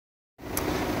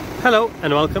Hello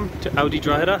and welcome to Audi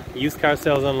Drogheda Used Car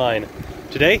Sales Online.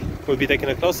 Today we'll be taking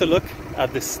a closer look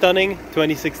at the stunning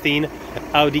 2016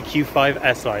 Audi Q5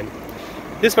 S-Line.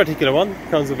 This particular one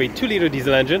comes with a 2-litre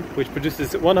diesel engine which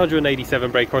produces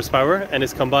 187 brake horsepower and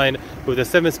is combined with a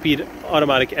 7-speed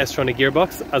automatic S-tronic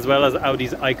gearbox as well as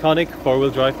Audi's iconic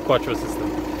 4-wheel drive quattro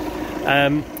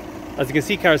system. As you can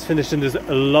see, car is finished in this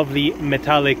lovely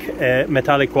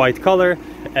metallic white colour,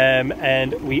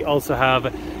 and we also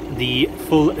have the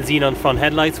full xenon front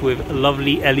headlights with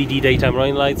lovely LED daytime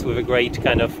running lights with a great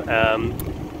kind of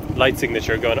light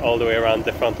signature going all the way around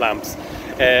the front lamps.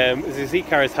 As you see,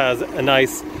 car has a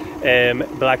nice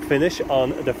black finish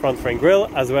on the front frame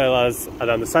grille as well as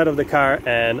on the side of the car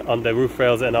and on the roof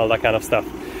rails and all that kind of stuff.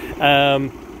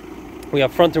 We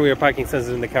have front and rear parking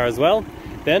sensors in the car as well.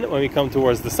 Then when we come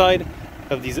towards the side, we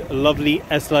have these lovely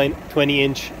S-Line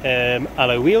 20-inch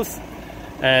alloy wheels,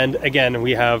 and again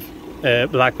we have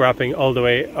black wrapping all the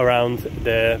way around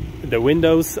the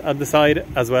windows at the side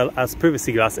as well as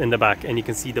privacy glass in the back, and you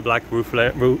can see the black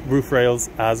roof rails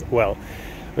as well.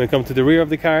 When we come to the rear of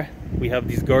the car, we have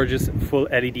these gorgeous full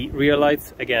LED rear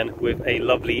lights, again with a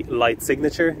lovely light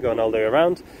signature going all the way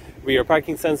around, rear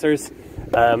parking sensors,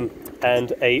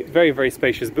 and a very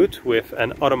spacious boot with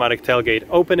an automatic tailgate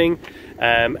opening,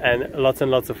 and lots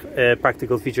of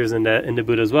practical features in the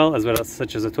boot as well as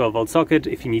such as a 12-volt socket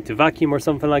if you need to vacuum or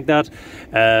something like that.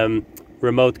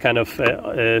 Remote kind of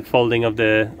folding of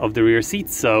the rear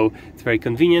seats, so it's very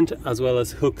convenient, as well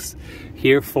as hooks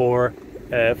here for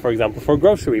example for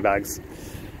grocery bags.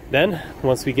 Then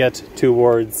once we get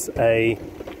towards the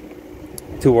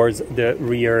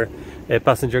rear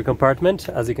passenger compartment,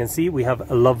 as you can see, we have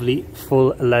a lovely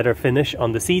full leather finish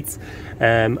on the seats,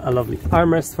 a lovely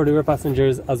armrest for the rear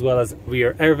passengers, as well as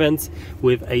rear air vents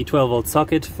with a 12-volt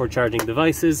socket for charging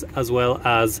devices, as well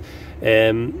as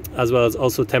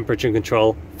also temperature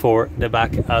control for the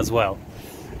back as well.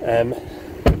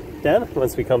 Then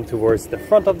once we come towards the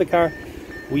front of the car,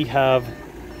 we have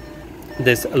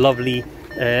this lovely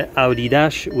Audi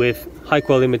dash with high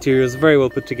quality materials, very well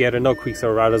put together, no creaks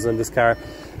or rattles in this car.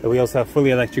 We also have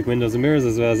fully electric windows and mirrors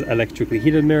as well as electrically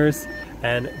heated mirrors,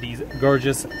 and these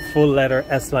gorgeous full leather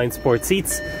S-Line sport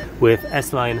seats with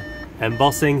S-Line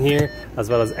embossing here, as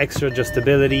well as extra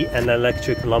adjustability and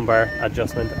electric lumbar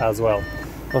adjustment as well.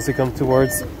 Once we come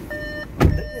towards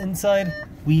the inside,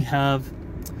 we have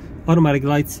automatic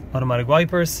lights, automatic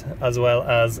wipers, as well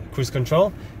as cruise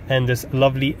control, and this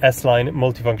lovely S-Line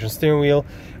multifunction steering wheel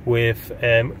with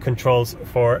controls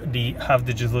for the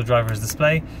digital driver's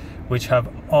display, which have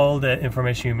all the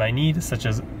information you might need, such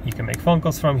as you can make phone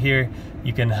calls from here,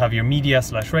 you can have your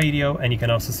media/radio, and you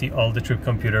can also see all the trip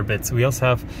computer bits. We also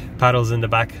have paddles in the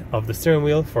back of the steering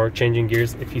wheel for changing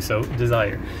gears if you so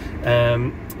desire.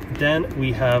 Then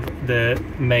we have the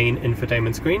main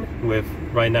infotainment screen with,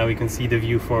 right now you can see the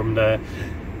view from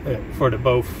for the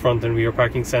both front and rear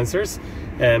parking sensors.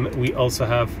 We also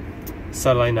have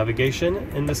satellite navigation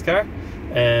in this car,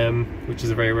 which is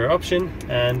a very rare option,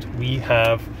 and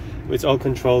it's all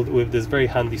controlled with this very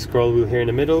handy scroll wheel here in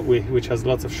the middle, which has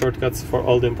lots of shortcuts for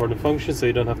all the important functions, so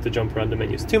you don't have to jump around the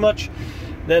menus too much.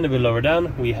 Then a bit lower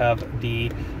down we have the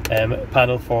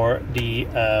panel for the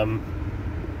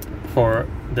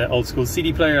old school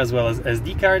CD player as well as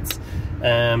SD cards,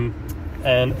 and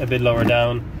a bit lower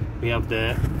down we have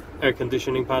the air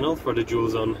conditioning panel for the dual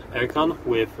zone aircon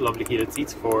with lovely heated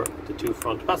seats for the 2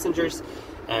 front passengers.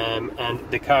 And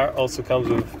the car also comes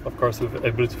with, of course, with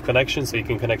a Bluetooth connection, so you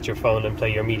can connect your phone and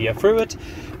play your media through it.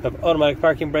 We have automatic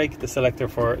parking brake, the selector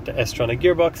for the S-tronic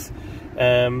gearbox,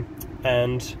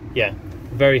 and yeah,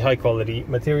 very high quality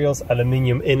materials,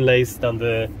 aluminium inlays on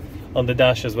the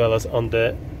dash as well as on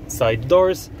the side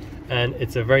doors, and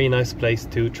it's a very nice place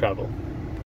to travel.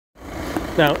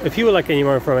 Now, if you would like any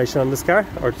more information on this car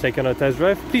or to take on a test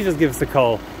drive, please just give us a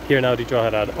call here in Audi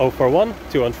Drogheda at 041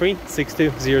 213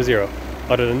 6200.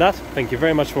 Other than that, thank you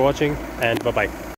very much for watching, and bye bye.